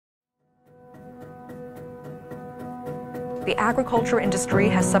The agriculture industry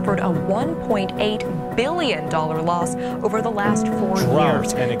has suffered a $1.8 billion loss over the last 4 years.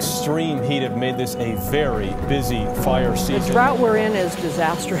 Drought and extreme heat have made this a very busy fire season. The drought we're in is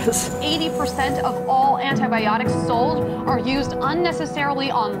disastrous. 80% of all antibiotics sold are used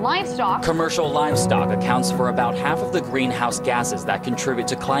unnecessarily on livestock. Commercial livestock accounts for about half of the greenhouse gases that contribute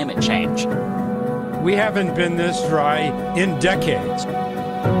to climate change. We haven't been this dry in decades.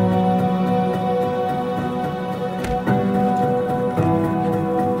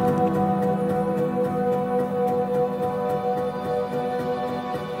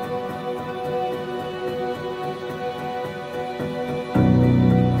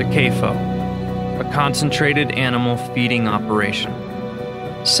 CAFO, a concentrated animal feeding operation,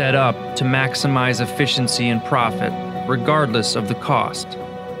 set up to maximize efficiency and profit regardless of the cost.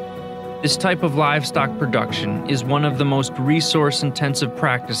 This type of livestock production is one of the most resource-intensive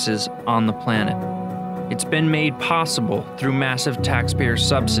practices on the planet. It's been made possible through massive taxpayer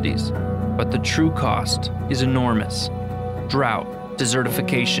subsidies, but the true cost is enormous. Drought,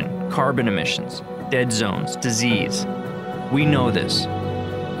 desertification, carbon emissions, dead zones, disease. We know this.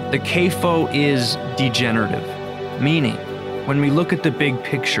 The CAFO is degenerative, meaning when we look at the big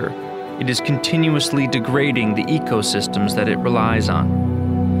picture, it is continuously degrading the ecosystems that it relies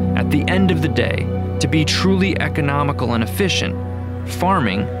on. At the end of the day, to be truly economical and efficient,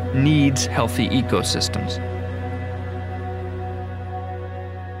 farming needs healthy ecosystems.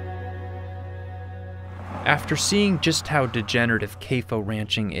 After seeing just how degenerative CAFO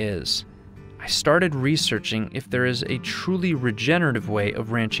ranching is, I started researching if there is a truly regenerative way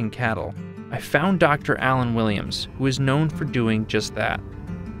of ranching cattle. I found Dr. Alan Williams, who is known for doing just that.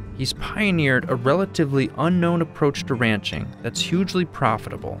 He's pioneered a relatively unknown approach to ranching that's hugely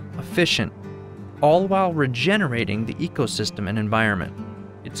profitable, efficient, all while regenerating the ecosystem and environment.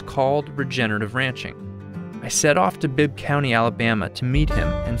 It's called regenerative ranching. I set off to Bibb County, Alabama to meet him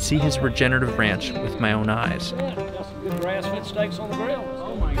and see his regenerative ranch with my own eyes. Yeah, got some good grass-fed steaks on the grill.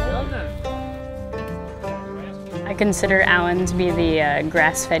 Oh my goodness. I consider Alan to be the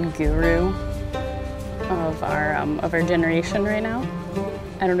grass-fed guru of our generation right now.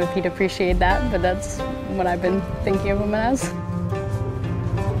 I don't know if he'd appreciate that, but that's what I've been thinking of him as.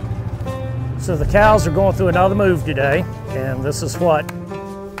 So the cows are going through another move today, and this is what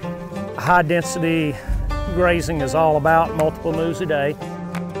high-density grazing is all about, multiple moves a day.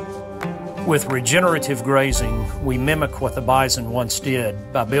 With regenerative grazing, we mimic what the bison once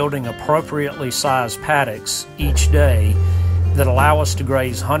did by building appropriately sized paddocks each day that allow us to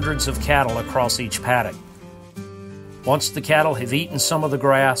graze hundreds of cattle across each paddock. Once the cattle have eaten some of the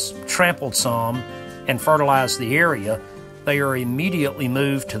grass, trampled some, and fertilized the area, they are immediately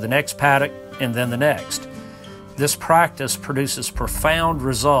moved to the next paddock and then the next. This practice produces profound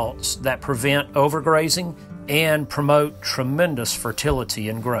results that prevent overgrazing and promote tremendous fertility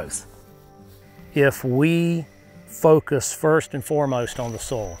and growth. If we focus first and foremost on the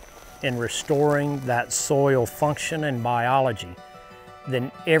soil and restoring that soil function and biology,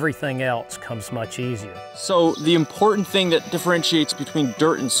 then everything else comes much easier. So the important thing that differentiates between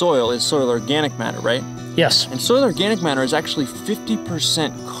dirt and soil is soil organic matter, right? Yes. And soil organic matter is actually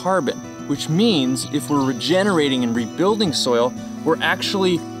 50% carbon, which means if we're regenerating and rebuilding soil, we're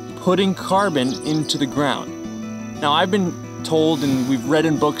actually putting carbon into the ground. Now, I've been told and we've read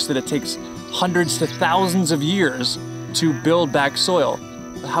in books that it takes hundreds to thousands of years to build back soil.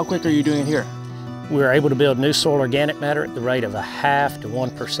 How quick are you doing it here? We're able to build new soil organic matter at the rate of 0.5% to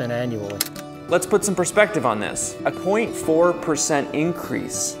 1% annually. Let's put some perspective on this. A 0.4%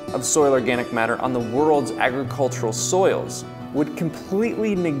 increase of soil organic matter on the world's agricultural soils would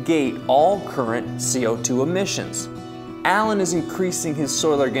completely negate all current CO2 emissions. Alan is increasing his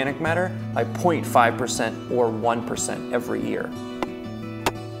soil organic matter by 0.5% or 1% every year.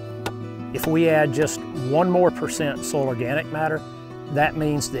 If we add just 1% more soil organic matter, that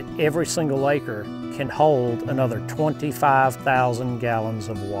means that every single acre can hold another 25,000 gallons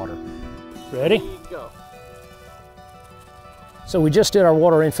of water. Ready? Go. So we just did our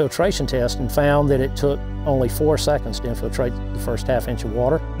water infiltration test and found that it took only 4 seconds to infiltrate the first ½ inch of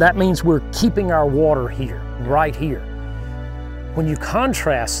water. That means we're keeping our water here, right here. When you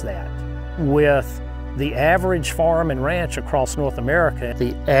contrast that with the average farm and ranch across North America,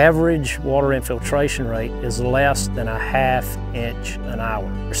 the average water infiltration rate is less than 1/2 inch an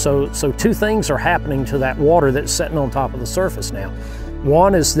hour. So two things are happening to that water that's sitting on top of the surface now.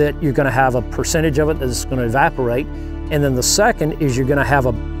 One is that you're going to have a percentage of it that's going to evaporate, and then the second is you're going to have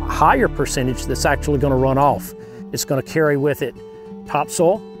a higher percentage that's actually going to run off. It's going to carry with it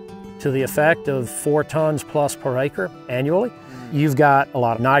topsoil to the effect of 4 tons plus per acre annually. You've got a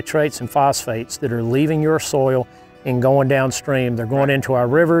lot of nitrates and phosphates that are leaving your soil and going downstream. They're going into our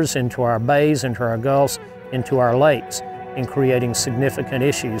rivers, into our bays, into our gulfs, into our lakes, and creating significant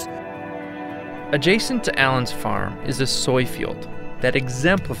issues. Adjacent to Alan's farm is a soy field that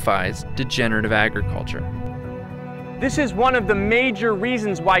exemplifies degenerative agriculture. This is one of the major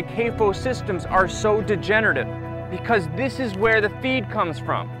reasons why CAFO systems are so degenerative, because this is where the feed comes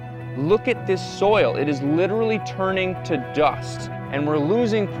from. Look at this soil. It is literally turning to dust, and we're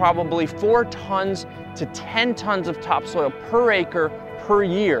losing probably 4 tons to 10 tons of topsoil per acre per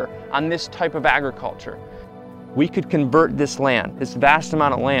year on this type of agriculture. We could convert this land, this vast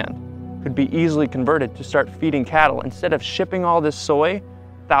amount of land, could be easily converted to start feeding cattle. Instead of shipping all this soy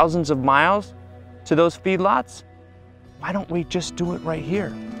thousands of miles to those feedlots, why don't we just do it right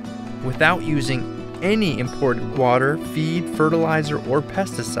here? Without using any imported water, feed, fertilizer, or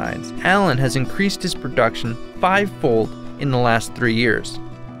pesticides, Alan has increased his production 5-fold in the last 3 years.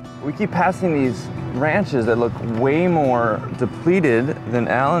 We keep passing these ranches that look way more depleted than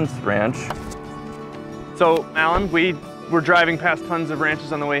Alan's ranch. So, Alan, we're driving past tons of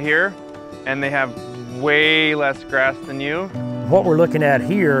ranches on the way here, and they have way less grass than you. What we're looking at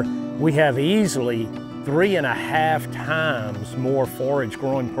here, we have easily 3.5 times more forage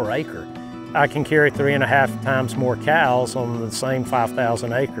growing per acre. I can carry 3.5 times more cows on the same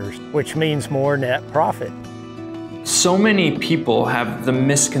 5,000 acres, which means more net profit. So many people have the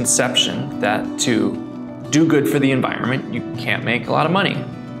misconception that to do good for the environment, you can't make a lot of money.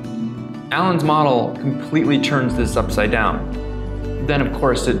 Alan's model completely turns this upside down. Then, of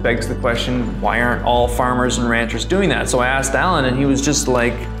course, it begs the question, why aren't all farmers and ranchers doing that? So I asked Alan, and he was just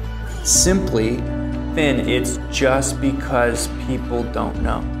like, simply, Finn, it's just because people don't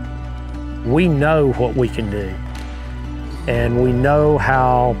know. We know what we can do, and we know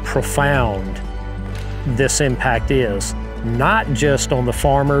how profound this impact is, not just on the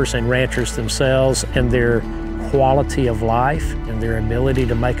farmers and ranchers themselves and their quality of life and their ability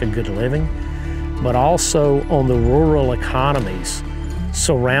to make a good living, but also on the rural economies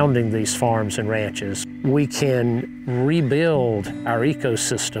surrounding these farms and ranches. We can rebuild our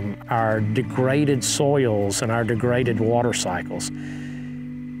ecosystem, our degraded soils and our degraded water cycles.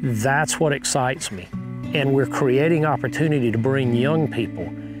 That's what excites me. And we're creating opportunity to bring young people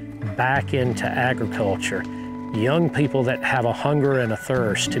back into agriculture, young people that have a hunger and a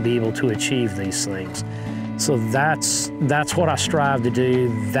thirst to be able to achieve these things. So that's what I strive to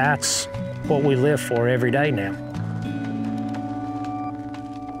do. That's what we live for every day now.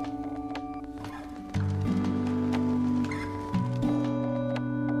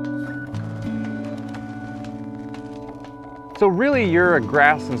 So really, you're a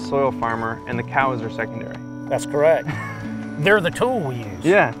grass and soil farmer, and the cows are secondary. That's correct. They're the tool we use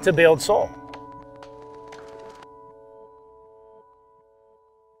to build soil.